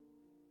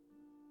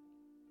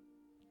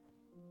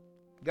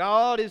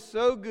God is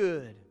so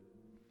good.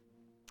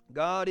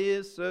 God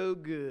is so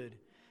good.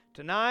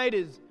 Tonight,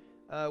 as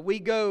we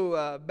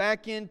go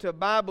back into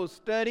Bible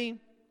study,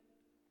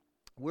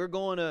 we're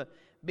going to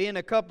be in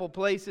a couple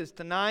places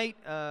tonight.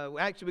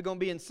 Actually, we're going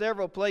to be in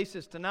several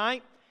places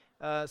tonight.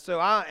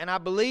 I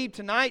believe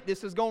tonight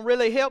this is going to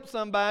really help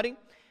somebody.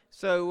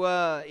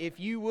 So if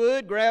you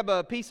would, grab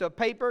a piece of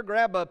paper,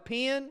 grab a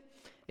pen.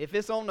 If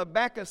it's on the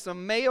back of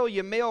some mail,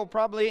 your mail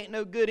probably ain't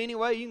no good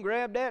anyway. You can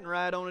grab that and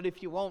write on it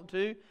if you want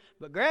to.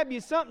 But grab you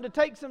something to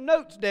take some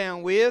notes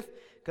down with,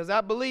 because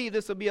I believe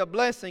this will be a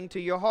blessing to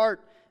your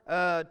heart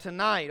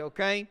tonight,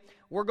 okay?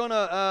 We're going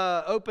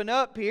to open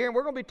up here, and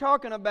we're going to be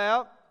talking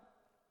about,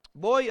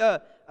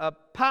 a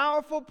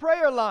powerful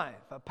prayer life.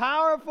 A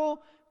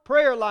powerful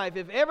prayer life.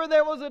 If ever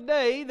there was a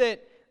day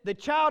that the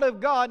child of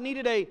God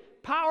needed a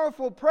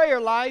powerful prayer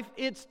life,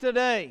 it's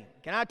today.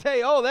 Can I tell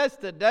you, that's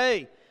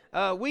today.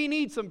 We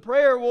need some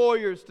prayer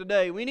warriors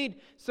today. We need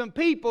some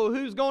people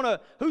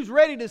who's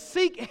ready to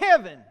seek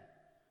heaven,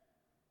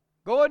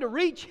 going to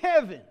reach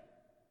heaven.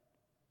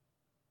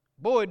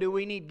 Boy, do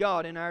we need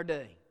God in our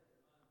day.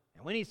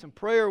 And we need some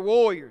prayer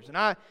warriors. And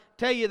I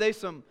tell you, there's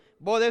some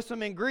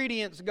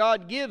ingredients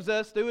God gives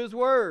us through His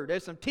Word.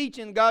 There's some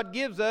teaching God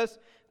gives us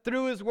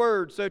through His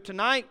Word. So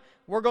tonight,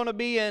 we're going to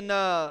be in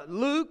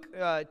Luke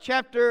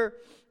chapter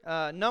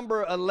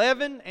number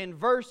 11 and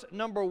verse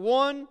number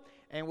 1.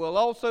 And we'll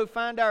also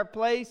find our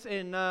place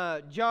in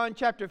John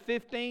chapter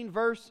 15,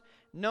 verse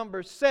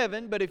number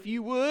 7. But if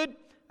you would,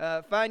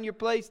 find your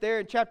place there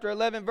in chapter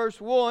 11, verse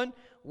 1.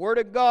 Word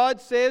of God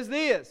says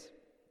this.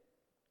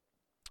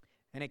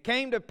 And it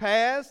came to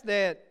pass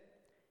that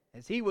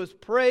as he was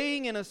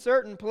praying in a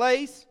certain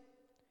place,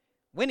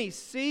 when he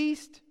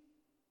ceased,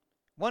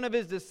 one of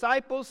his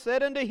disciples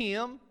said unto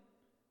him,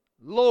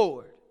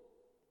 Lord,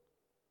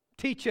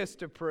 teach us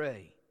to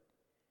pray,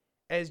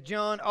 as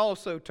John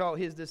also taught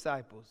his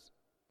disciples.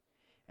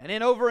 And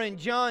then over in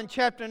John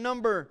chapter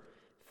number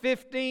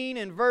 15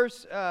 and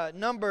verse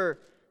number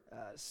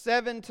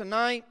 7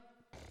 tonight,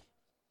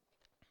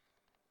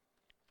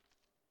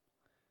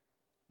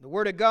 the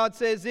Word of God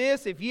says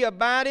this, if ye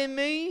abide in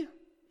me,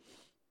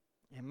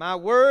 and my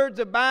words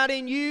abide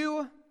in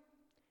you,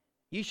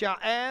 ye shall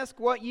ask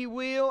what ye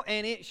will,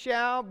 and it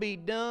shall be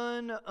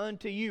done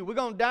unto you. We're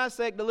going to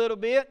dissect a little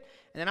bit,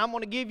 and then I'm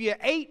going to give you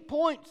 8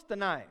 points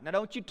tonight. Now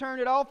don't you turn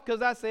it off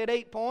because I said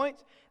 8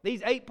 points.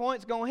 These 8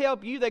 points are going to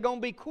help you. They're going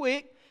to be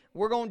quick.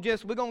 We're going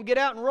to get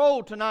out and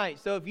roll tonight.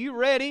 So if you're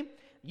ready,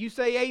 you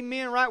say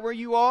amen right where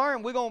you are,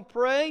 and we're going to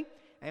pray,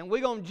 and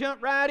we're going to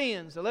jump right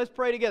in. So let's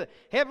pray together.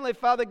 Heavenly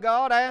Father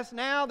God, I ask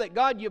now that,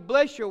 God, you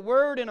bless your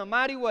word in a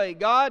mighty way.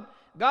 God,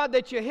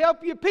 that you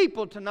help your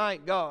people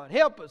tonight, God.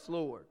 Help us,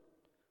 Lord.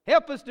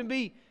 Help us to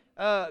be,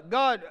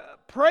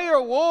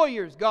 prayer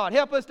warriors, God.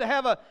 Help us to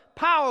have a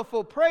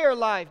powerful prayer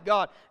life,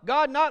 God.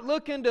 God, not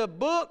look into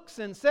books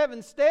and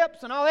 7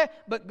 steps and all that,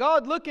 but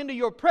God, look into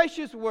your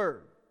precious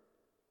word.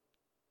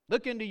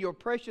 Look into your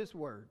precious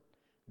word.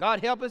 God,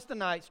 help us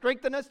tonight.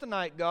 Strengthen us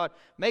tonight, God.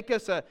 Make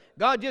us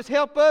God, just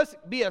help us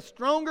be a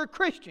stronger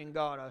Christian,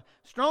 God. A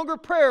stronger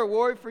prayer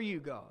warrior for you,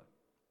 God.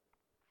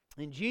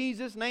 In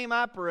Jesus' name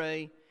I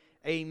pray.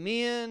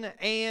 Amen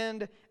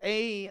and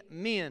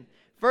amen.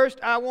 First,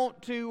 I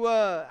want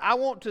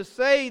to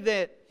say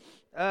that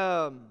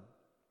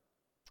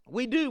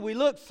we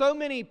look so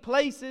many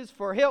places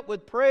for help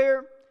with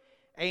prayer.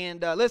 And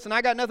listen,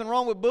 I got nothing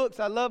wrong with books.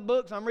 I love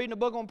books. I'm reading a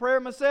book on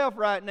prayer myself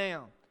right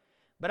now.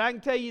 But I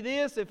can tell you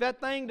this: if that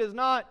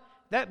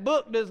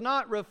book does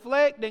not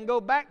reflect and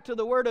go back to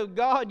the Word of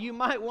God, you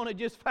might want to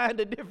just find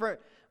a different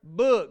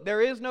book.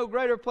 There is no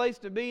greater place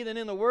to be than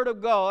in the Word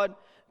of God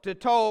to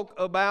talk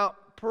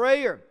about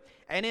prayer.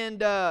 And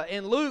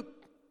in Luke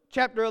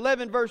chapter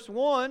 11, verse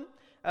 1,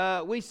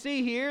 we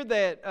see here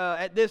that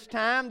at this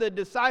time the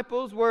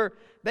disciples were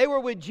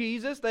with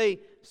Jesus.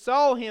 They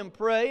saw Him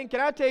pray. And can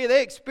I tell you,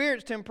 they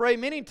experienced Him pray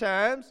many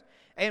times.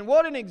 And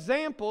what an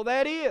example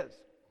that is.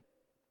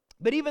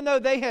 But even though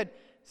they had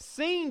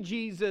seen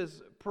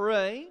Jesus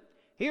pray,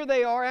 here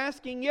they are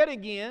asking yet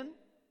again,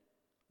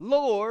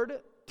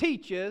 Lord,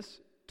 teach us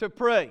to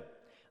pray.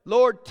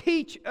 Lord,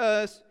 teach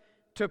us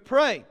to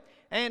pray.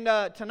 And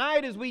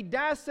tonight, as we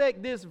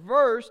dissect this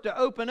verse to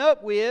open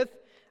up with,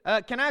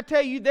 can I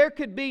tell you, there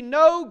could be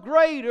no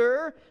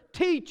greater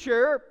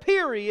teacher,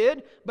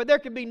 period, but there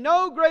could be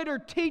no greater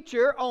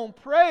teacher on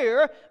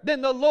prayer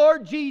than the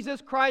Lord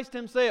Jesus Christ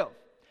Himself.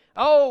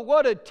 Oh,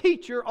 what a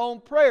teacher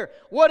on prayer.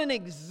 What an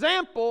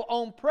example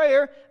on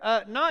prayer,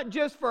 not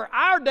just for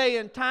our day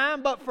and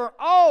time, but for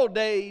all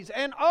days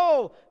and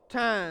all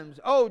times.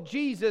 Oh,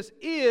 Jesus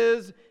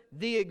is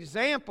the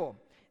example.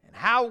 And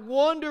how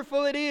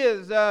wonderful it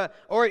is,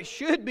 or it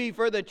should be,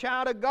 for the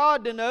child of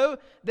God to know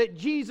that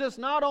Jesus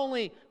not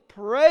only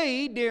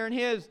prayed during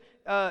His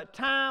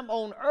time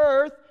on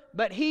earth,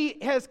 but He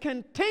has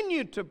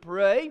continued to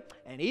pray.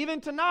 And even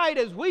tonight,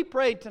 as we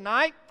prayed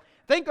tonight,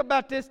 think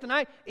about this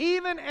tonight.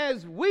 Even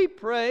as we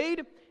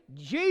prayed,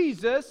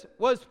 Jesus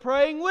was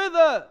praying with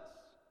us.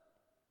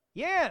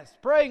 Yes,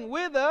 praying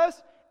with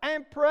us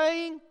and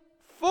praying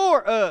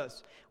for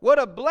us. What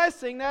a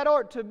blessing that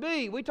ought to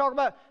be. We talk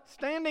about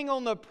standing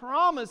on the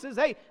promises.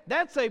 Hey,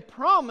 that's a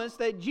promise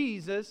that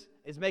Jesus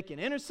is making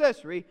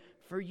intercessory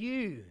for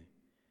you.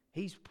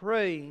 He's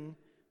praying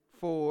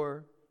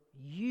for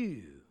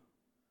you.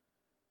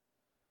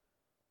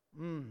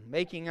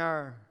 Making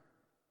our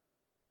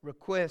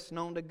requests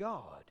known to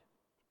God.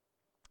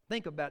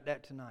 Think about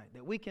that tonight,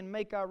 that we can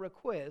make our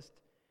request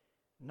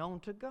known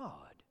to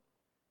God.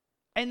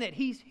 And that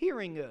He's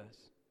hearing us.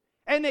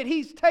 And that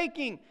He's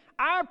taking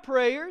our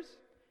prayers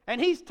and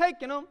He's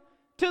taking them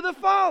to the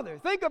Father.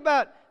 Think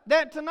about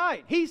that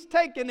tonight. He's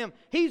taking them.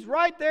 He's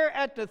right there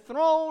at the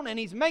throne and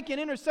He's making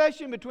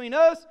intercession between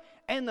us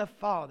and the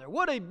Father.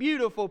 What a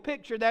beautiful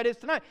picture that is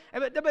tonight.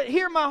 But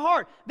hear my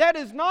heart. That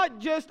is not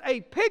just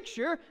a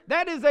picture.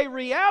 That is a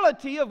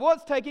reality of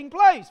what's taking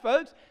place,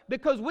 folks.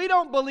 Because we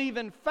don't believe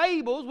in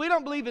fables. We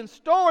don't believe in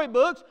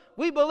storybooks.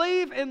 We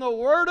believe in the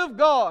Word of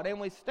God. And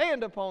we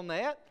stand upon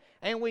that.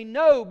 And we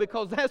know,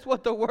 because that's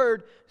what the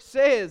Word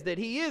says, that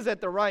He is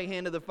at the right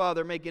hand of the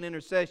Father making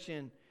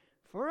intercession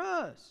for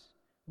us.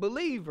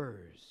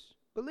 Believers.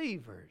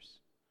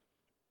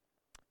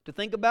 To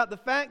think about the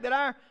fact that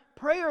our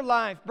prayer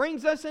life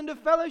brings us into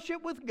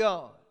fellowship with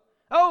God.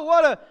 Oh,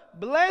 what a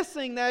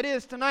blessing that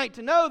is tonight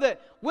to know that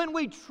when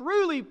we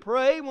truly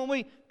pray, when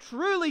we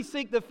truly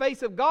seek the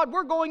face of God,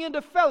 we're going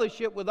into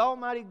fellowship with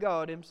Almighty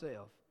God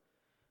Himself.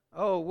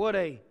 Oh,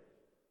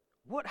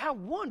 how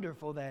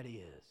wonderful that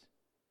is.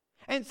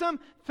 And some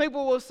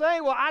people will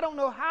say, well, I don't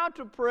know how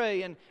to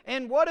pray,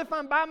 and what if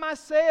I'm by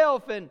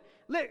myself? And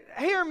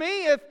hear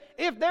me,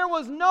 if there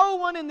was no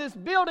one in this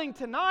building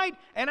tonight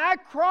and I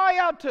cry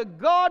out to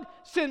God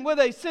with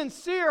a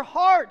sincere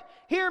heart,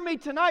 hear me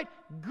tonight,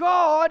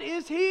 God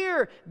is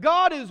here.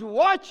 God is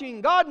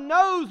watching. God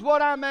knows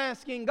what I'm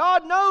asking.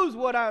 God knows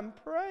what I'm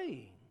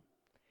praying.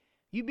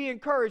 You be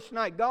encouraged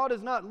tonight. God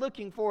is not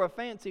looking for a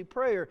fancy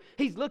prayer.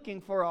 He's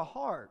looking for a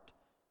heart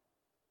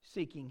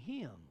seeking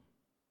Him.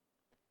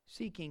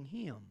 Seeking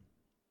Him.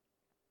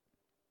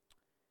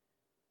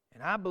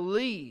 And I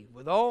believe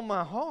with all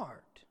my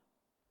heart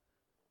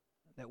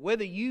that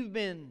whether you've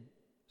been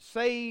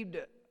saved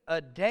a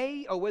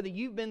day or whether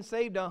you've been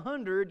saved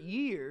 100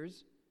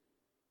 years,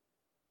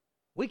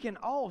 we can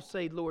all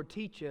say, Lord,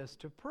 teach us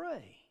to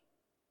pray.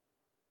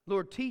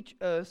 Lord, teach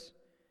us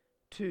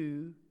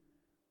to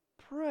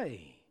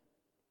pray.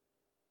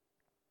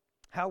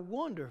 How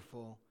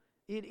wonderful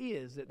it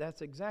is that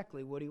that's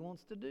exactly what He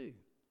wants to do.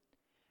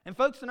 And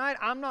folks, tonight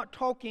I'm not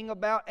talking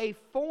about a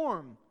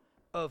form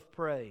of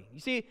praying. You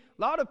see, a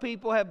lot of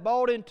people have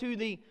bought into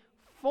the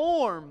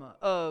form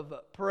of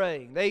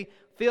praying. They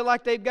feel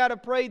like they've got to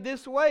pray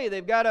this way.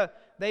 They've got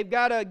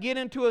to get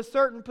into a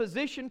certain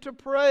position to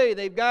pray.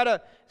 They've got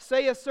to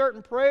say a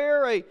certain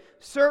prayer a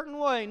certain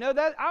way. No,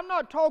 I'm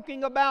not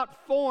talking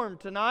about form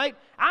tonight.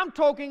 I'm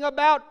talking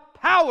about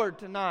power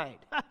tonight.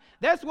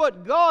 That's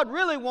what God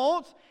really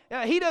wants.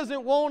 He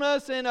doesn't want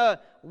us in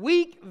a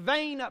weak,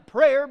 vain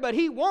prayer, but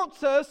He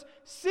wants us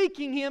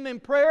seeking Him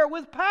in prayer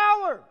with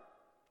power.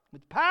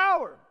 With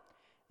power.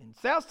 In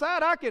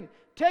Southside, I can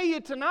tell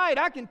you tonight,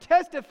 I can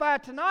testify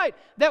tonight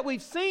that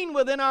we've seen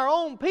within our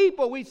own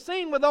people, we've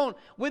seen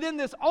within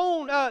this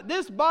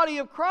body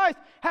of Christ,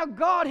 how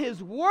God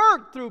has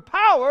worked through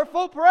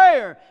powerful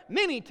prayer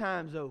many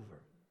times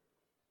over.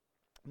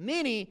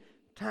 Many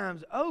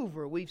times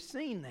over, we've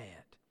seen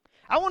that.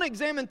 I want to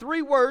examine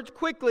 3 words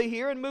quickly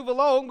here and move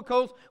along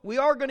because we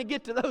are going to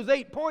get to those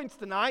 8 points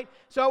tonight.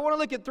 So I want to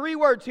look at 3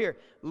 words here.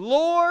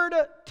 Lord,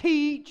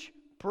 teach,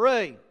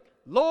 pray.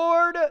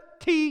 Lord,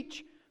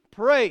 teach,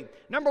 pray.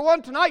 Number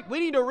 1 tonight, we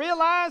need to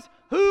realize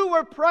who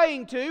we're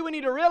praying to. We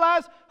need to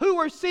realize who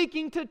we're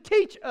seeking to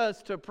teach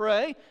us to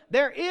pray.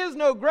 There is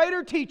no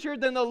greater teacher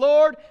than the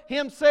Lord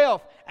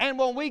Himself. And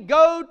when we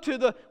go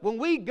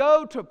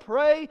to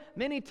pray,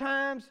 many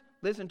times,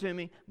 listen to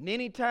me,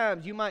 many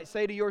times you might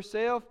say to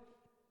yourself,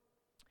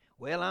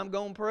 well, I'm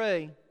going to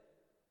pray.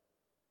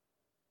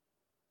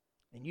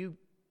 And you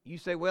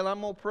say, well,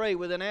 I'm going to pray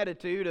with an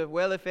attitude of,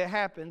 well, if it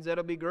happens,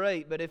 that'll be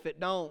great. But if it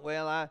don't,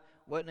 well, I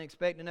wasn't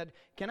expecting that.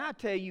 Can I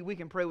tell you we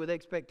can pray with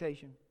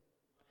expectation?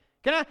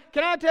 Can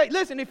I tell you,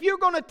 listen, if you're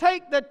going to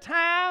take the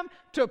time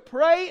to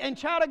pray and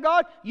child of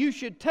God, you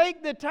should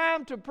take the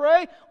time to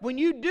pray. When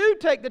you do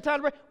take the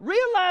time to pray,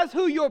 realize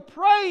who you're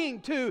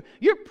praying to.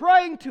 You're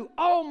praying to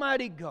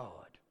Almighty God.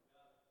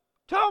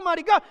 To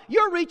Almighty God.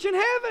 You're reaching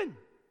heaven.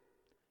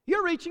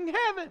 You're reaching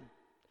heaven.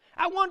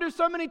 I wonder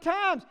so many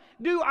times,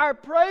 do our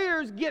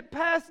prayers get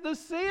past the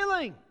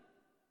ceiling?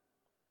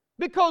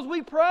 Because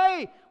we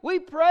pray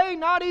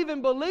not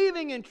even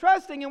believing and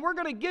trusting, and we're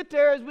going to get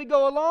there as we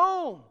go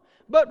along.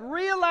 But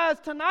realize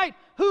tonight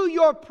who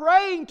you're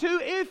praying to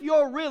if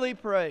you're really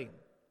praying.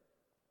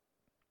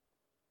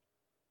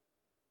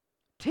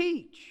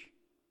 Teach.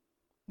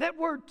 That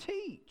word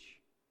teach.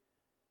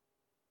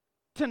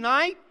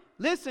 Tonight,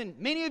 listen,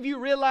 many of you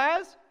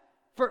realize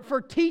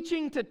for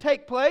teaching to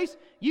take place,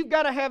 you've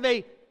got to have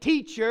a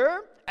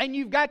teacher and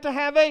you've got to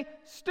have a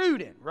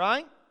student,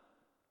 right?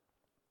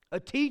 A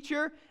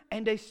teacher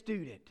and a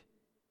student.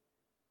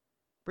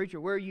 Preacher,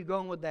 where are you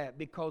going with that?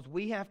 Because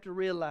we have to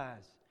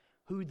realize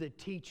who the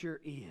teacher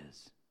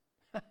is.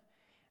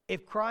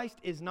 If Christ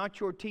is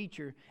not your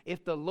teacher,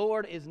 if the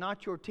Lord is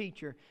not your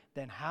teacher,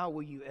 then how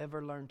will you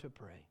ever learn to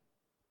pray?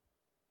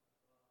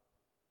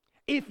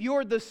 If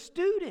you're the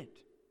student,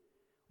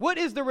 what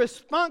is the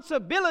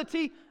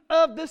responsibility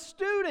of the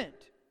student?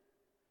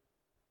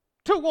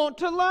 To want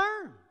to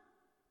learn,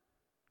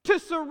 to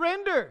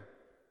surrender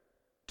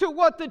to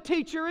what the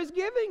teacher is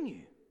giving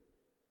you.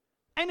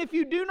 And if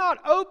you do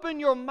not open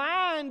your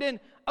mind and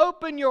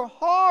open your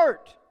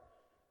heart,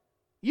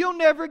 you'll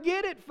never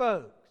get it,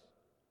 folks.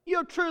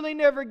 You'll truly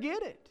never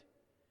get it.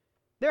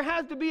 There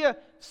has to be a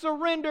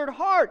surrendered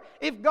heart.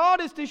 If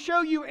God is to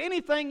show you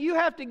anything, you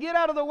have to get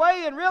out of the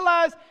way and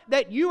realize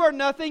that you are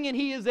nothing and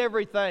He is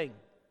everything.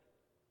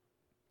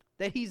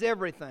 That He's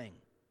everything.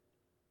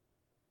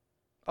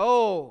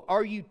 Oh,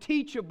 are you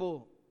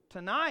teachable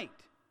tonight?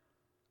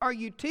 Are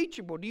you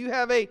teachable? Do you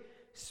have a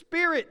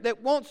spirit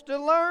that wants to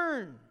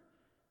learn?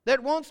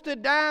 That wants to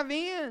dive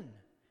in?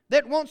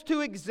 That wants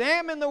to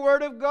examine the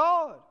Word of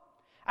God?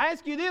 I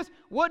ask you this,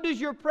 what does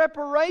your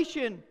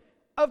preparation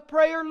of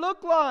prayer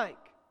look like?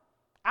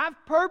 I've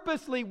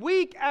purposely,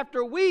 week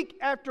after week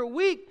after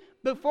week,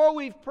 before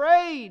we've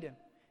prayed,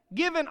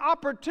 given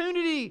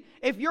opportunity,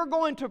 if you're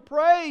going to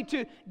pray,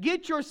 to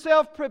get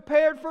yourself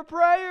prepared for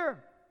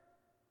prayer.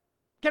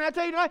 Can I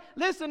tell you tonight?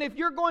 Listen, if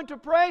you're going to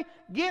pray,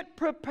 get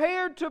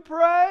prepared to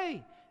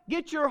pray.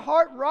 Get your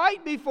heart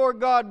right before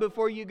God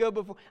before you go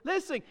before.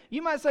 Listen,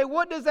 you might say,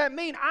 what does that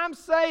mean? I'm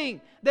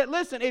saying that,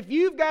 listen, if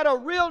you've got a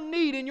real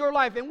need in your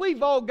life, and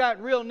we've all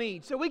got real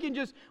needs, so we can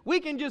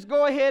just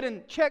go ahead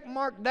and check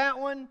mark that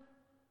one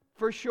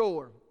for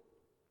sure.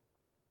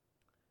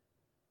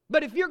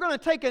 But if you're going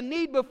to take a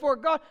need before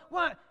God,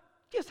 why?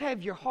 Just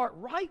have your heart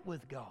right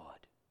with God.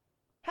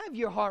 Have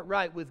your heart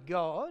right with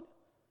God.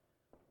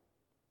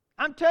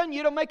 I'm telling you,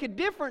 it'll make a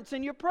difference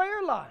in your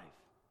prayer life.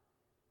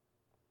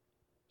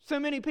 So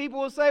many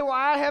people will say, well,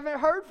 I haven't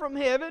heard from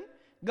heaven.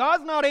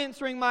 God's not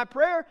answering my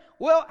prayer.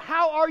 Well,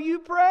 how are you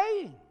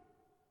praying?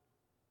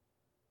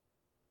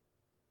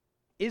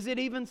 Is it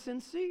even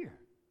sincere?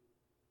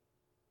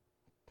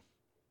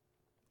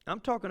 I'm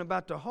talking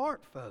about the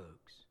heart,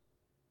 folks.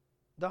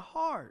 The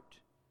heart.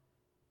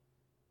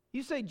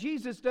 You say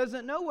Jesus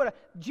doesn't know what...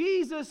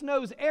 Jesus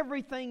knows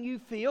everything you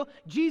feel.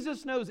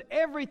 Jesus knows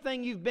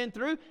everything you've been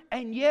through.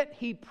 And yet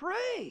He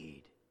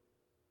prayed.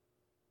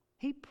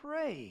 He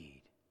prayed.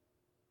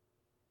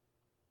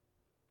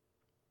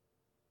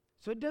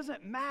 So it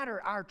doesn't matter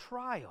our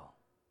trial.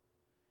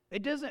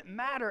 It doesn't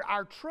matter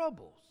our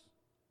troubles.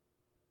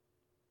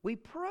 We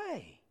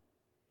pray.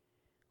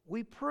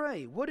 We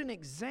pray. What an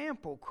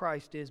example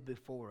Christ is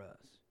before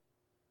us.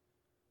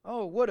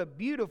 Oh, what a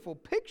beautiful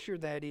picture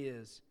that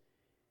is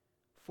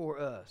for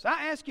us.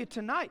 I ask you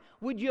tonight,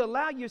 would you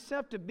allow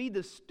yourself to be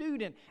the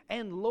student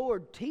and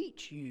Lord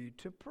teach you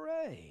to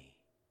pray?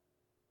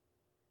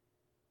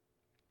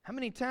 How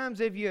many times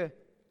have you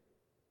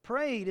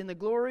prayed in the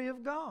glory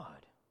of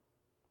God?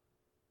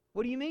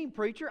 What do you mean,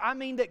 preacher? I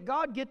mean that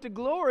God get the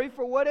glory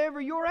for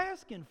whatever you're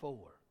asking for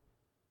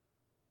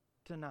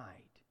tonight.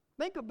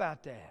 Think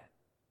about that.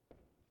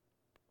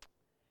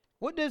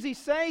 What does He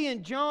say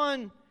in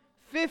John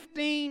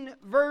 15,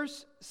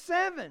 verse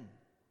 7?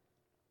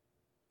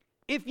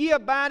 If ye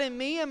abide in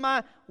me and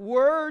my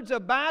words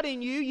abide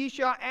in you, ye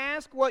shall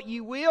ask what ye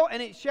will,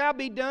 and it shall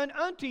be done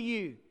unto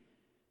you.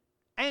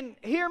 And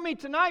hear me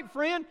tonight,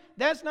 friend,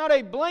 that's not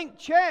a blank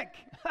check.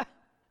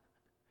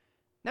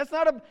 That's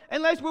not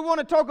unless we want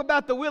to talk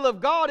about the will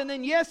of God, and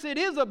then yes, it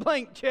is a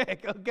blank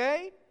check,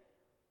 okay?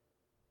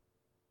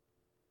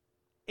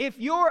 If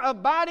you're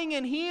abiding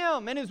in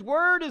Him and His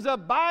Word is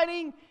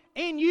abiding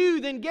in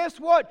you, then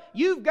guess what?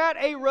 You've got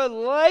a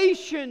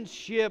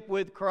relationship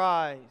with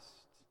Christ.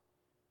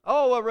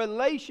 Oh, a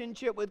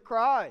relationship with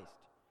Christ.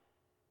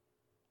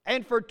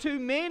 And for too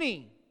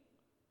many,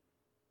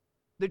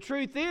 the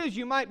truth is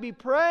you might be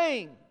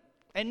praying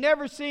and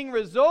never seeing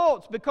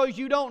results because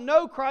you don't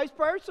know Christ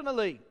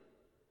personally.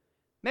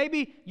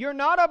 Maybe you're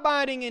not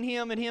abiding in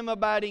Him and Him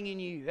abiding in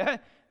you.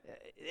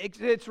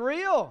 It's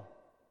real.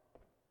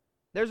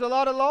 There's a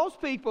lot of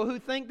lost people who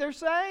think they're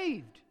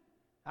saved.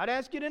 I'd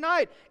ask you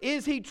tonight,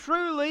 is He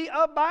truly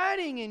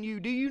abiding in you?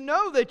 Do you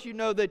know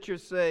that you're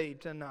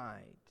saved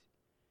tonight?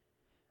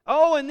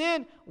 Oh, and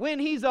then when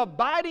He's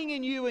abiding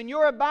in you and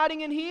you're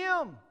abiding in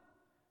Him,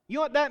 you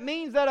know what that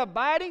means, that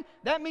abiding?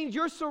 That means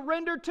you're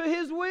surrendered to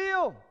His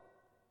will.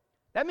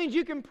 That means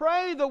you can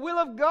pray, the will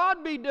of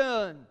God be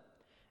done.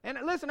 And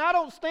listen, I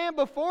don't stand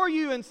before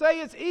you and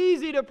say it's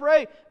easy to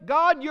pray,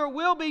 God, your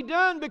will be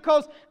done,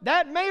 because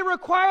that may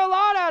require a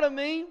lot out of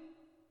me.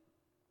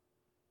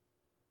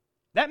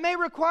 That may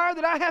require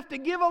that I have to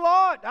give a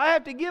lot. I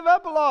have to give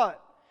up a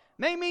lot.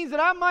 May means that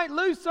I might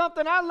lose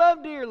something I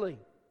love dearly.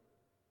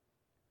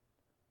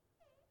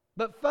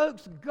 But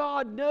folks,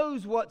 God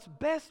knows what's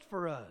best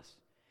for us.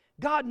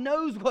 God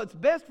knows what's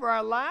best for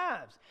our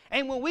lives.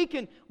 And when we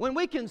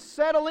can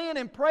settle in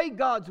and pray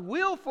God's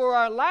will for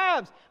our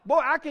lives, boy,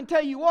 I can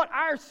tell you what,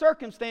 our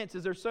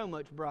circumstances are so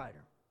much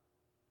brighter.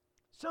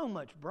 So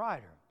much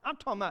brighter. I'm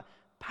talking about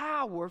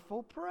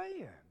powerful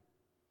prayer.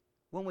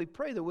 when we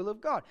pray the will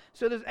of God.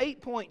 So there's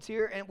 8 points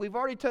here, and we've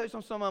already touched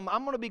on some of them.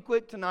 I'm going to be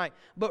quick tonight.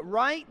 But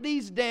write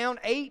these down,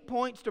 8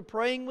 points to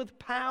praying with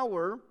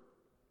power.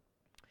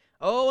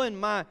 Oh, and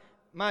my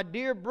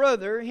dear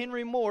brother,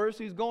 Henry Morris,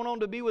 who's going on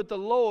to be with the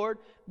Lord,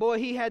 boy,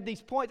 he had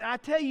these points. I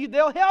tell you,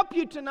 they'll help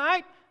you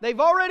tonight. They've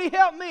already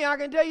helped me, I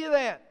can tell you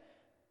that.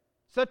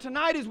 So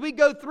tonight as we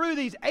go through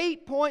these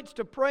 8 points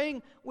to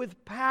praying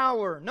with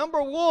power.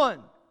 Number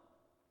one,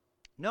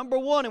 and we're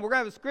going to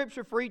have a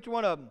scripture for each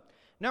one of them.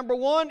 Number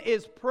one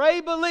is pray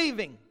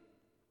believing.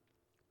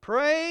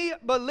 Pray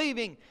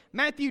believing.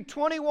 Matthew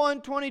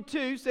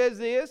 21:22 says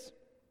this,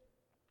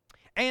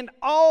 and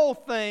all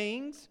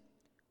things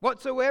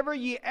whatsoever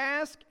ye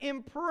ask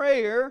in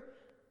prayer,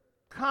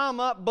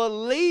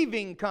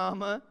 believing,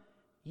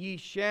 ye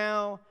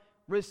shall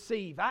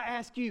receive. I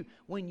ask you,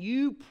 when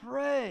you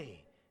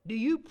pray, do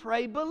you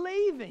pray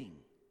believing?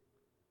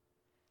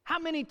 How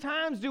many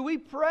times do we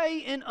pray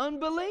in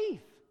unbelief?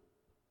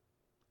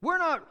 We're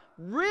not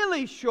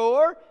really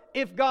sure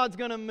if God's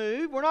going to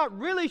move. We're not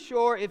really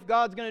sure if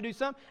God's going to do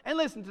something. And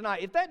listen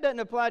tonight, if that doesn't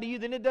apply to you,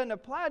 then it doesn't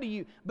apply to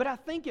you. But I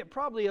think it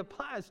probably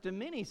applies to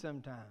many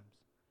sometimes.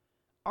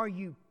 Are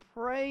you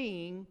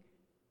praying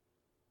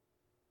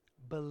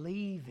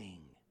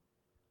believing?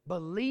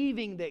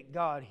 Believing that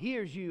God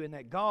hears you and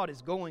that God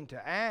is going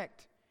to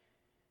act.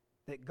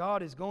 That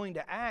God is going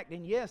to act.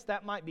 And yes,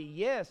 that might be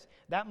yes.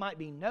 That might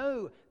be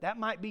no. That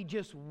might be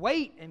just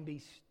wait and be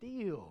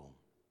still.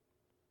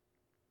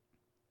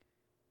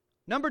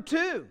 Number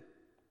two,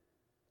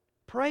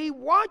 pray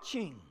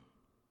watching.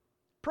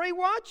 Pray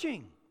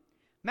watching.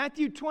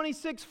 Matthew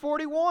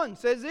 26:41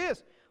 says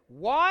this,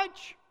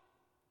 watch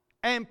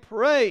and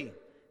pray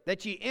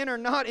that ye enter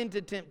not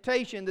into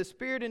temptation. The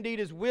spirit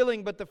indeed is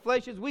willing, but the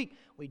flesh is weak.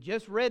 We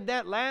just read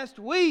that last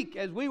week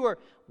as we were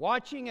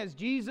watching as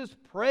Jesus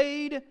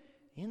prayed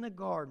in the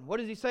garden. What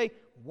does he say?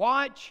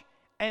 Watch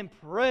and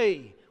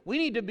pray. We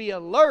need to be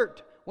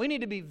alert. We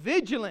need to be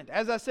vigilant.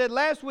 As I said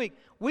last week,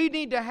 we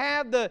need to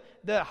have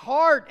the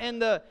heart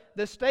and the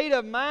state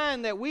of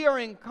mind that we are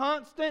in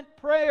constant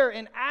prayer,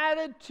 an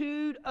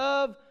attitude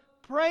of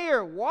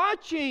prayer,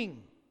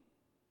 watching.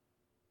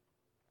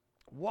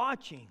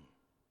 Watching.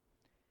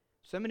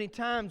 So many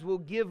times we'll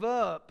give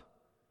up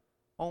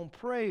on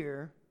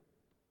prayer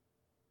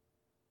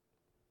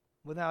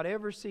without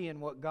ever seeing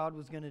what God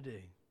was going to do.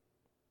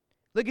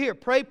 Look here,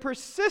 pray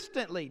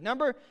persistently.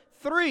 Number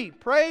 3,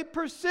 pray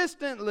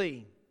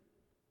persistently.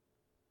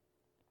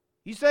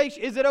 You say,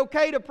 is it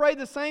okay to pray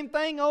the same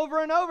thing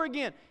over and over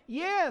again?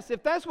 Yes,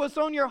 if that's what's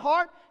on your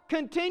heart,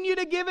 continue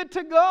to give it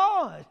to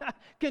God.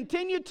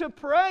 Continue to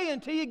pray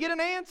until you get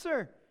an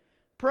answer.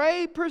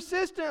 Pray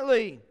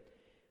persistently.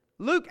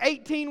 Luke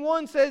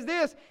 18:1 says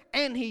this,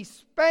 and he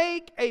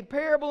spake a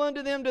parable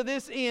unto them to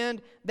this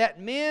end, that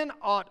men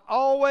ought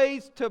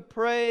always to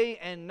pray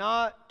and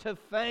not to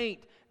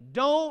faint.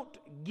 Don't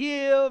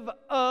give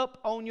up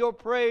on your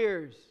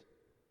prayers.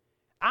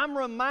 I'm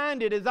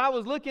reminded, as I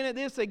was looking at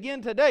this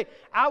again today,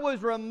 I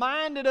was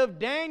reminded of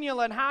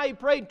Daniel and how he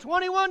prayed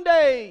 21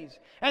 days.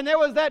 And there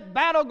was that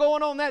battle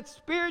going on, that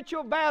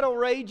spiritual battle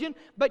raging.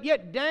 But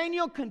yet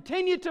Daniel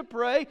continued to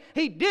pray.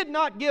 He did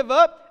not give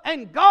up.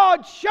 And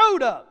God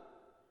showed up.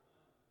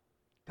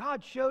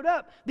 God showed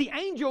up. The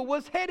angel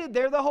was headed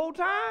there the whole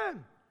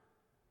time.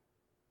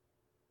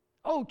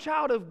 Oh,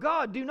 child of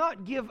God, do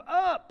not give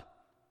up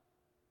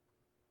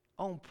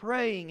on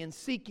praying and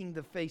seeking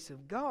the face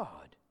of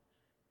God.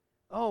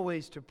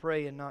 Always to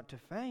pray and not to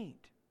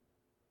faint.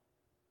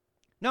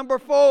 Number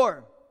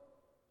 4,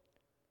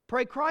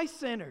 pray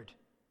Christ-centered.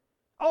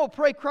 Oh,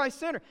 pray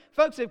Christ-centered.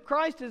 Folks, if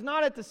Christ is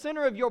not at the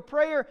center of your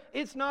prayer,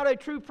 it's not a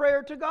true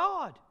prayer to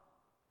God.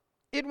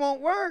 It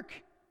won't work.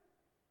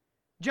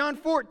 John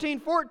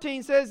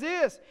 14:14 says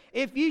this,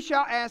 if ye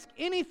shall ask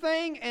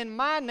anything in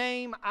my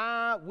name,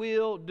 I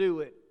will do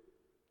it.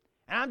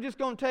 And I'm just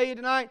going to tell you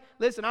tonight,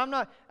 listen,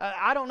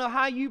 I don't know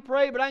how you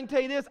pray, but I can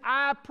tell you this,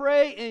 I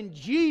pray in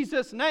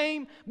Jesus'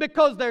 name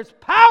because there's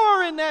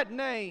power in that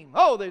name.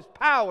 Oh, there's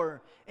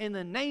power in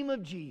the name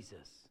of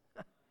Jesus.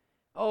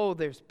 Oh,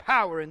 there's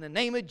power in the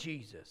name of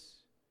Jesus.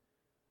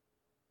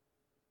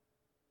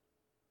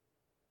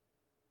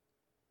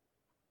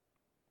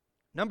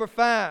 Number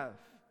 5,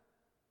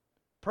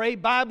 pray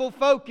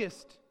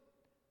Bible-focused.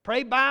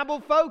 Pray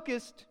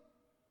Bible-focused.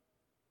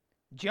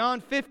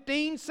 John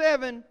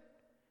 15:7.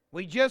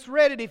 We just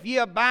read it. If ye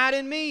abide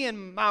in me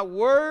and my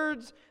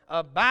words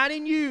abide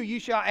in you, you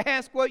shall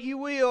ask what you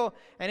will,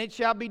 and it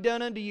shall be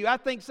done unto you. I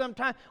think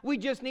sometimes we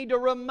just need to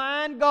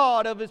remind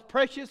God of His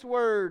precious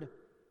word.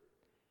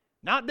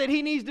 Not that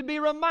He needs to be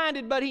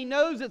reminded, but He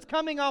knows it's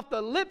coming off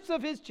the lips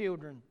of His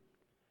children.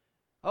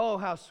 Oh,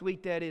 how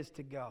sweet that is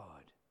to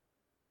God.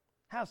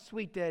 How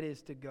sweet that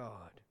is to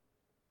God.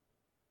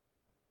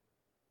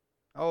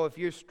 Oh, if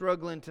you're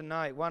struggling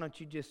tonight, why don't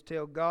you just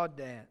tell God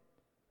that?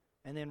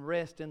 And then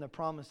rest in the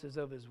promises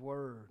of His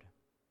Word.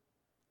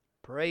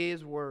 Pray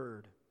His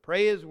Word.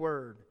 Pray His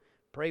Word.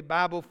 Pray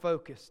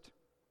Bible-focused.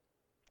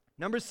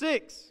 Number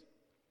 6.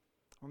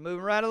 We're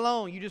moving right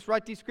along. You just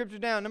write these scriptures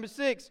down. Number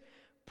 6.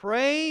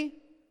 Pray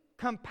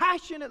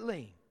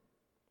compassionately.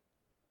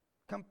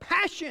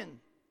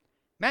 Compassion.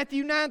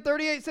 Matthew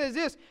 9:38 says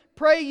this,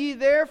 "Pray ye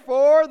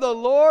therefore the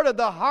Lord of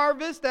the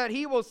harvest that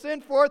He will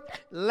send forth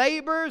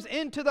laborers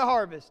into the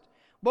harvest."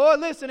 Boy,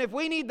 listen, if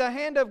we need the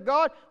hand of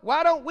God,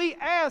 why don't we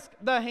ask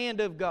the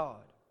hand of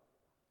God?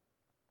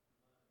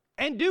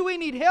 And do we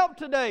need help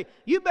today?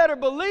 You better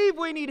believe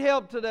we need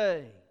help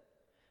today.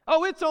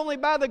 Oh, it's only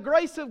by the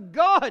grace of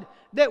God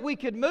that we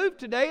could move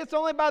today. It's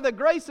only by the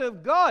grace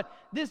of God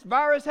this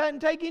virus hadn't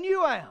taken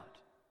you out.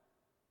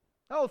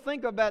 Oh,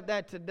 think about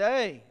that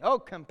today. Oh,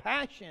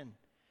 compassion.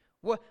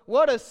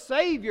 What a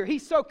Savior.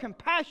 He's so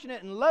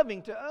compassionate and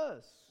loving to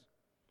us.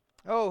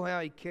 Oh, how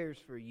He cares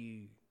for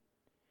you.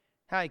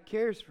 How He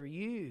cares for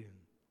you.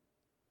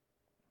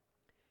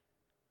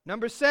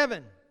 Number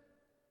 7,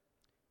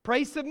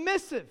 pray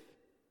submissive.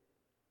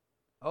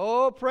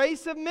 Oh, pray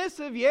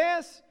submissive,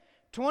 yes.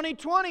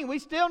 2020, we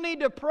still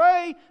need to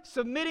pray,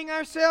 submitting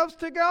ourselves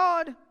to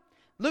God.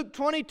 Luke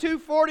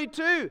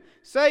 22:42,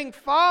 saying,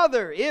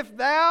 "Father, if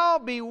Thou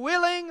be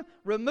willing,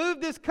 remove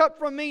this cup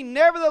from me.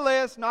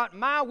 Nevertheless, not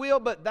my will,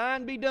 but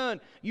Thine be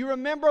done." You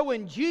remember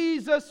when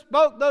Jesus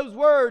spoke those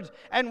words,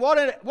 and what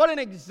an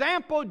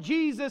example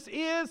Jesus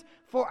is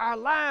for our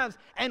lives.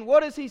 And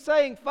what is He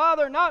saying?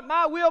 "Father, not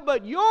my will,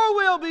 but Your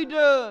will be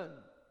done."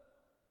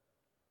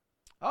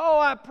 Oh,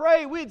 I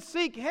pray we'd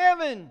seek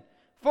heaven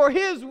for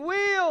His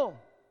will.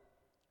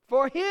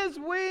 For His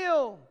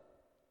will.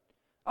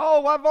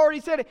 Oh, I've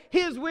already said it.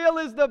 His will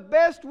is the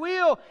best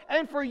will.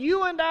 And for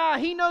you and I,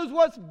 He knows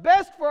what's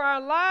best for our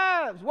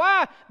lives.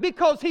 Why?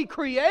 Because He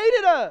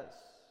created us.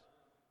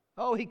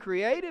 Oh, He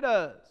created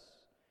us.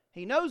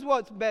 He knows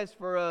what's best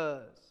for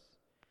us.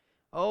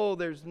 Oh,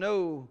 there's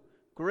no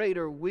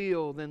greater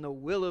will than the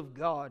will of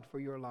God for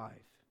your life.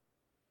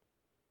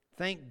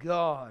 Thank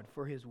God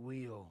for His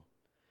will.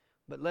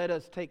 But let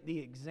us take the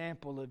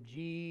example of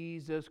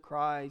Jesus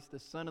Christ, the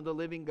Son of the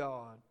living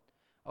God.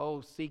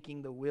 Oh,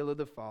 seeking the will of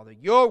the Father.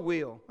 Your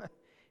will.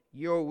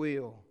 Your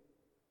will.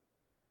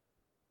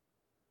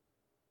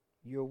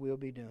 Your will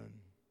be done.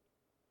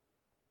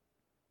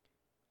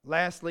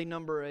 Lastly,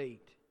 number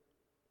 8.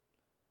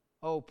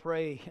 Oh,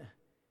 pray.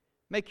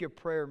 Make your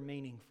prayer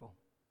meaningful.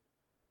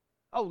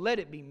 Oh, let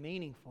it be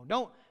meaningful.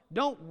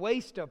 Don't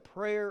waste a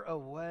prayer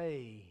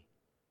away.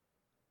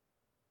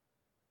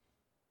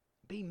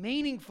 Be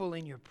meaningful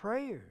in your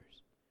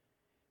prayers.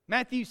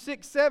 Matthew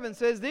 6:7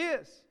 says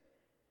this,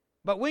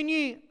 "But when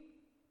ye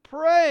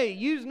pray,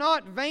 use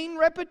not vain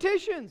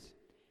repetitions,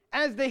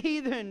 as the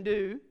heathen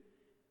do,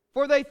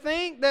 for they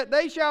think that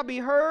they shall be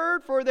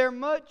heard for their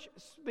much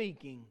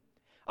speaking."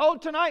 Oh,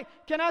 tonight,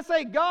 can I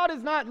say God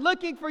is not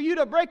looking for you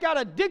to break out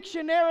a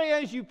dictionary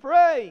as you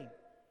pray.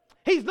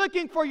 He's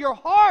looking for your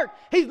heart.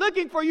 He's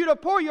looking for you to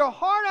pour your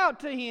heart out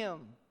to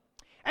Him.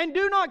 And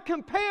do not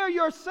compare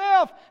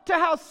yourself to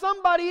how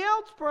somebody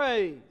else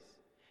prays.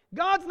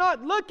 God's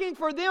not looking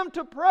for them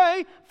to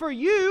pray for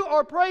you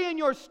or pray in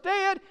your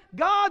stead.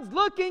 God's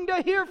looking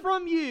to hear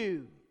from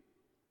you.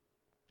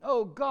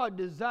 Oh, God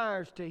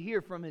desires to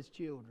hear from His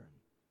children.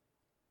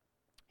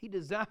 He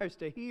desires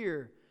to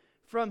hear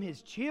from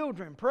His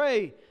children.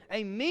 Pray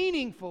a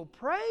meaningful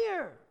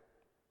prayer.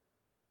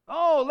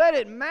 Oh, let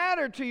it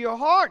matter to your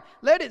heart.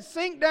 Let it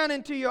sink down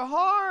into your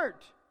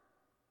heart.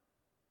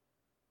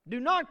 Do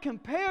not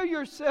compare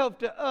yourself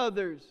to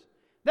others.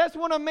 That's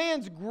one of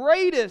man's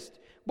greatest,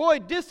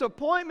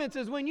 disappointments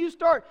is when you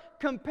start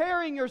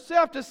comparing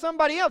yourself to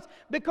somebody else.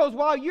 Because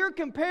while you're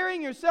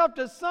comparing yourself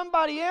to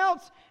somebody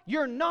else,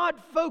 you're not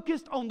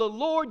focused on the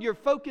Lord, you're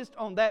focused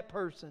on that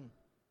person.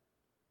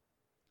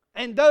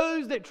 And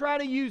those that try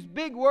to use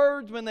big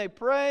words when they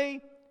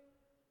pray,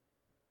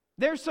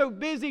 they're so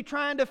busy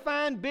trying to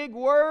find big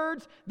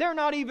words, they're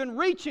not even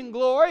reaching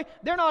glory.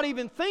 They're not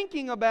even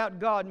thinking about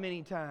God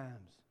many times.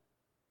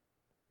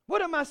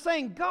 What am I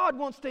saying? God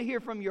wants to hear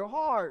from your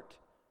heart.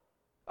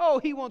 Oh,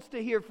 He wants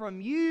to hear from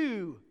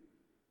you.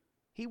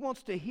 He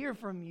wants to hear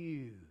from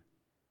you.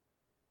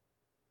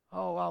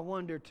 Oh, I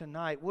wonder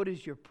tonight, what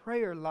does your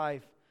prayer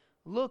life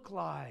look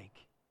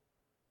like?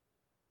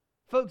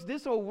 Folks,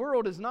 this old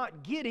world is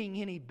not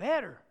getting any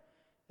better.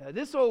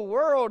 This old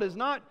world is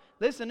not,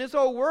 this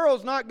old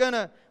world's not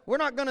gonna, we're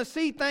not gonna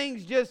see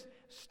things just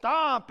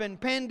stop and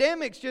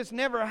pandemics just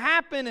never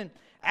happen and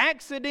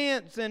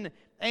accidents and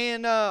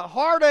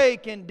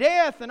heartache and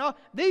death and all.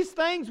 These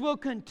things will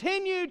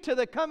continue to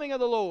the coming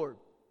of the Lord,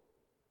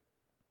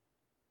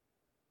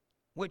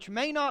 which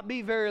may not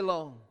be very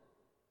long.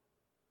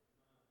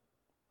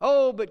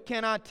 Oh, but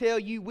can I tell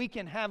you, we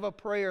can have a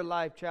prayer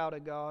life, child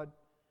of God.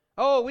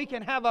 Oh, we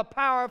can have a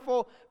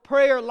powerful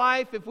prayer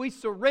life if we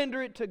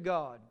surrender it to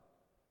God.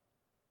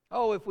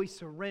 Oh, if we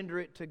surrender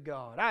it to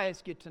God. I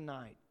ask you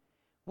tonight,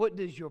 what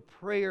does your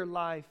prayer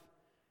life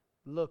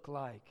look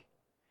like?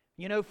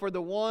 You know, for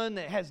the one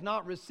that has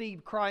not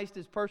received Christ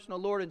as personal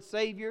Lord and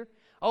Savior,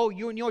 oh,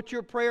 you know what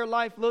your prayer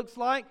life looks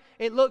like?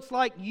 It looks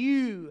like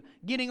you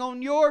getting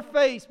on your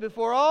face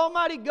before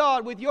Almighty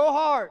God with your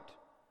heart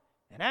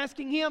and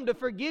asking Him to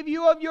forgive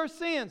you of your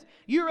sins,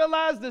 you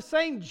realize the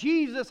same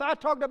Jesus I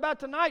talked about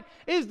tonight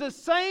is the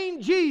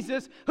same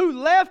Jesus who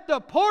left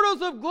the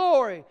portals of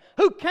glory,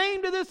 who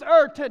came to this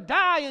earth to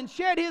die and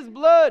shed His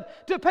blood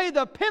to pay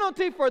the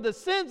penalty for the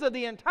sins of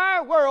the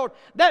entire world,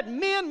 that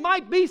men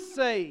might be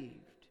saved.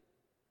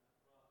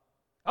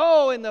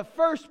 Oh, and the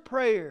first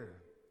prayer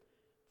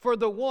for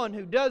the one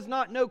who does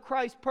not know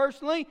Christ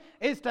personally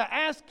is to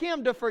ask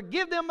Him to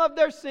forgive them of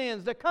their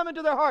sins, to come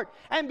into their heart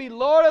and be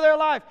Lord of their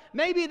life.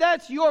 Maybe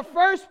that's your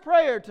first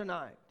prayer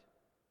tonight.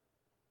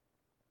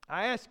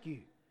 I ask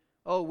you,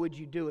 oh, would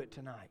you do it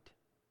tonight?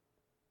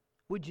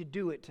 Would you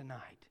do it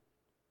tonight?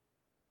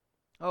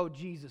 Oh,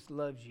 Jesus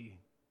loves you.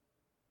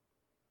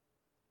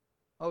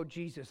 Oh,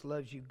 Jesus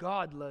loves you.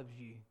 God loves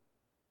you.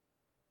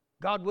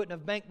 God wouldn't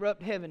have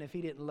bankrupted heaven if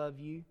He didn't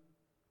love you.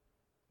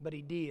 But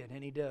He did,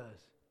 and He does.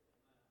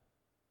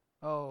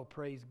 Oh,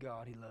 praise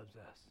God, He loves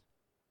us.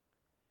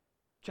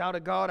 Child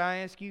of God, I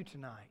ask you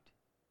tonight,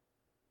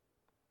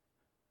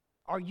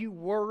 are you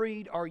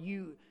worried? Are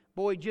you,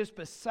 just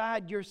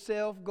beside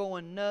yourself,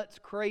 going nuts,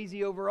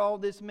 crazy over all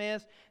this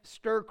mess,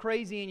 stir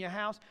crazy in your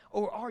house?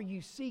 Or are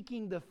you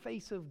seeking the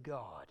face of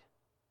God?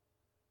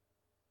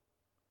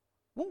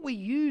 Won't we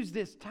use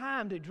this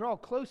time to draw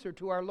closer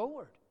to our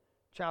Lord,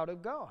 child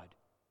of God?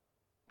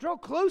 Draw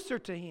closer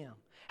to Him.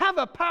 Have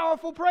a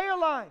powerful prayer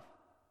life.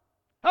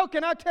 Oh,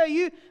 can I tell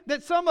you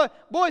that some of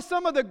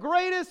the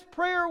greatest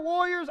prayer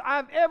warriors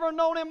I've ever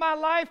known in my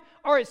life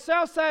are at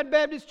Southside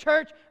Baptist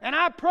Church, and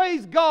I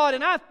praise God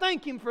and I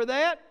thank Him for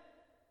that.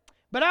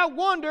 But I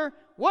wonder,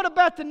 what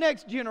about the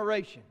next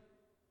generation?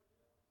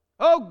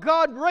 Oh,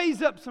 God,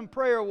 raise up some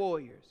prayer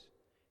warriors.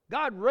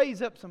 God,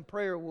 raise up some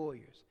prayer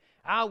warriors.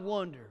 I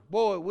wonder,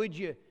 would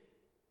you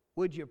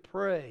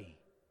pray?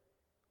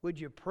 Would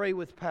you pray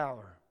with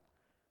power?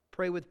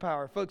 Pray with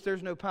power. Folks,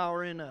 there's no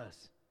power in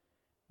us.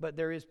 But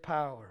there is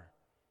power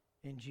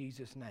in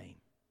Jesus' name.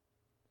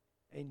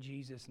 In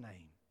Jesus'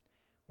 name.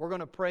 We're going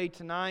to pray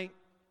tonight.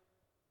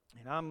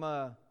 And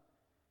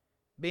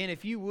Ben,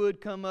 if you would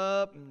come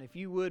up and if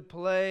you would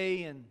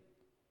play. And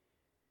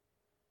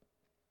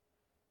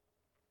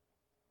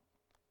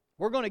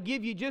we're going to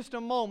give you just a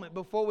moment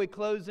before we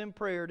close in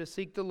prayer to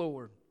seek the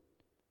Lord.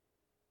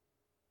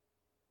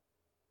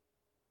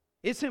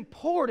 It's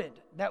important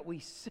that we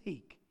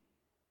seek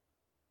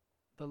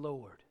the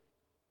Lord.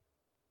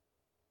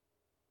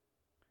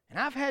 And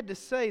I've had to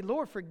say,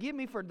 Lord, forgive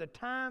me for the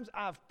times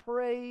I've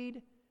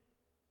prayed.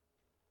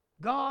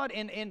 God,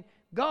 and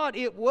God,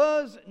 it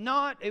was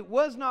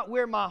not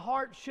where my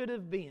heart should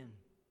have been.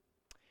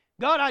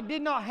 God, I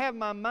did not have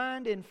my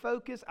mind in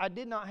focus. I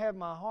did not have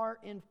my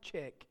heart in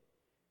check.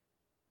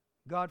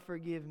 God,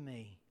 forgive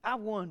me. I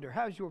wonder,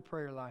 how's your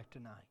prayer life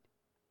tonight?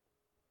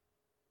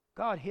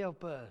 God,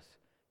 help us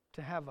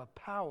to have a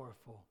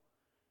powerful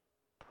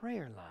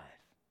prayer life.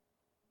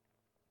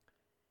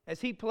 As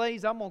he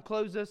plays, I'm going to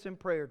close us in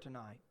prayer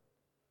tonight.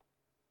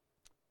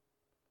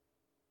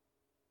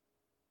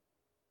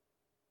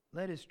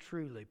 Let us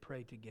truly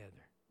pray together.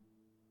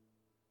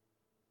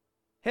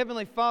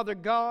 Heavenly Father,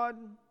 God,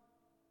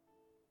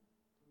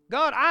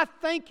 I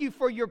thank you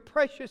for your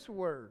precious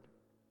word.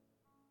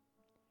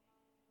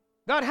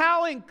 God,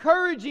 how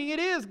encouraging it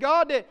is,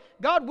 God, that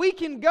God, we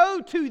can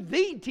go to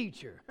the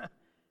teacher,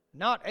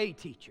 not a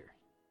teacher.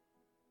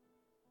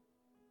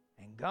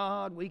 And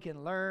God, we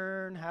can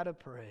learn how to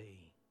pray.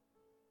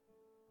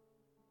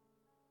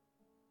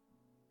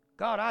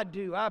 God,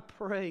 I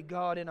pray,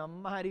 God, in a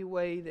mighty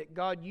way that,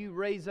 God, you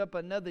raise up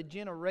another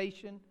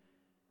generation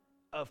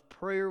of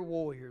prayer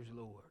warriors,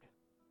 Lord.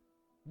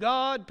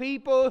 God,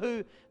 people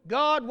who,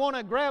 God, want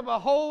to grab a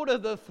hold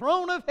of the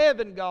throne of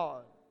heaven,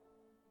 God.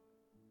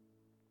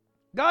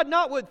 God,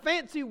 not with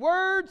fancy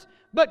words,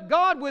 but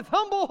God, with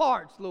humble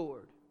hearts,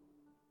 Lord.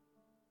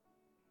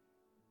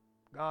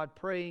 God,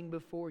 praying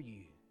before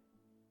you.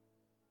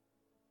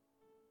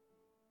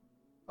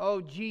 Oh,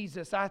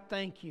 Jesus, I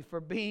thank you for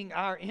being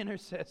our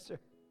intercessor.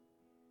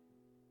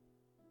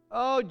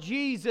 Oh,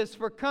 Jesus,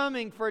 for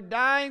coming, for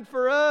dying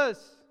for us.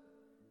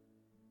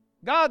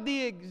 God,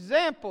 the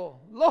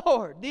example,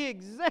 Lord, the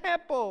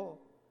example,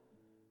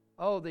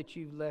 oh, that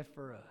you've left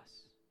for us.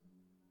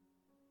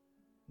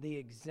 The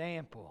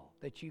example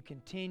that you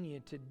continue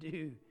to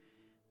do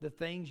the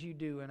things you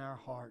do in our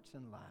hearts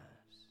and lives.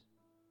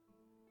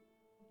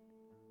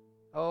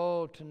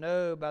 Oh, to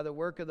know by the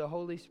work of the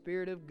Holy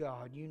Spirit of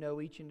God, you know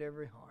each and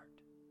every heart.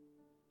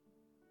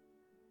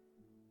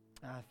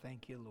 I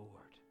thank you, Lord.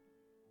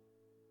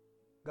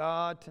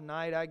 God,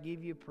 tonight I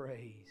give you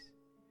praise.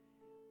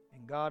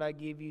 And God, I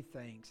give you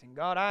thanks. And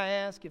God, I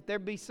ask if there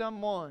be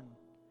someone,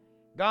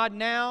 God,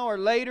 now or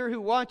later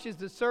who watches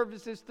the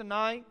services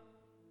tonight,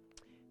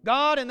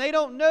 God, and they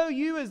don't know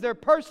you as their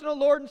personal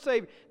Lord and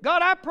Savior.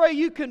 God, I pray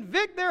you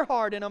convict their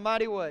heart in a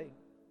mighty way.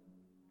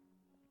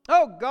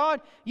 Oh,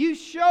 God, you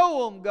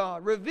show them,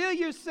 God. Reveal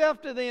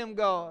yourself to them,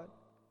 God.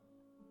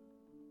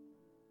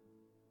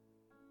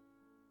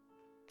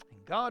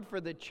 And God,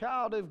 for the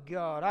child of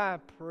God, I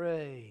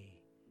pray,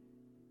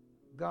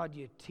 God,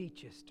 you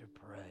teach us to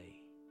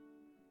pray.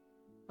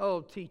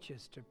 Oh, teach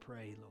us to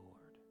pray,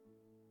 Lord.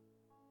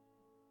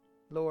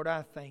 Lord,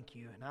 I thank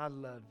you and I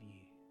love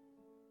you.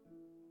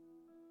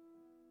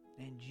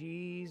 In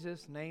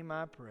Jesus' name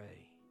I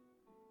pray.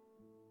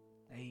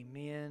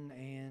 Amen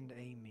and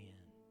amen.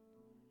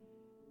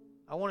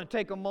 I want to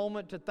take a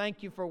moment to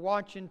thank you for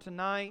watching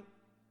tonight.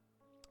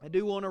 I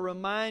do want to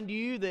remind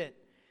you that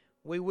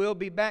we will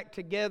be back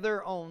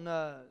together on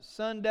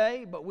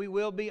Sunday, but we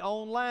will be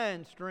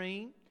online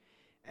stream,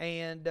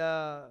 and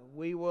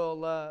we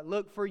will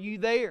look for you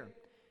there.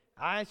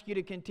 I ask you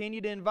to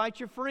continue to invite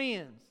your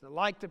friends to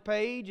like the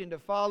page and to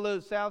follow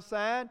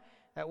Southside.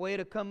 That way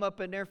it'll come up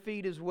in their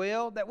feed as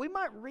well, that we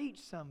might reach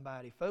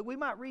somebody, folks. We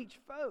might reach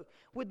folks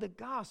with the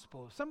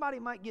gospel. Somebody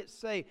might get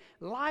saved.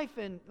 Life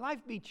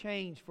be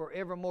changed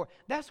forevermore.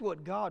 That's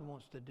what God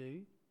wants to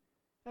do.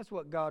 That's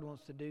what God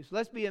wants to do. So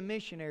let's be a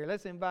missionary.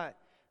 Let's invite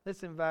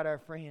our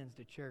friends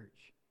to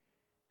church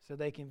so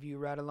they can view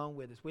right along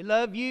with us. We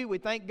love you. We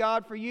thank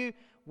God for you.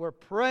 We're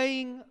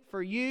praying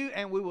for you,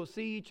 and we will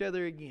see each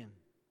other again.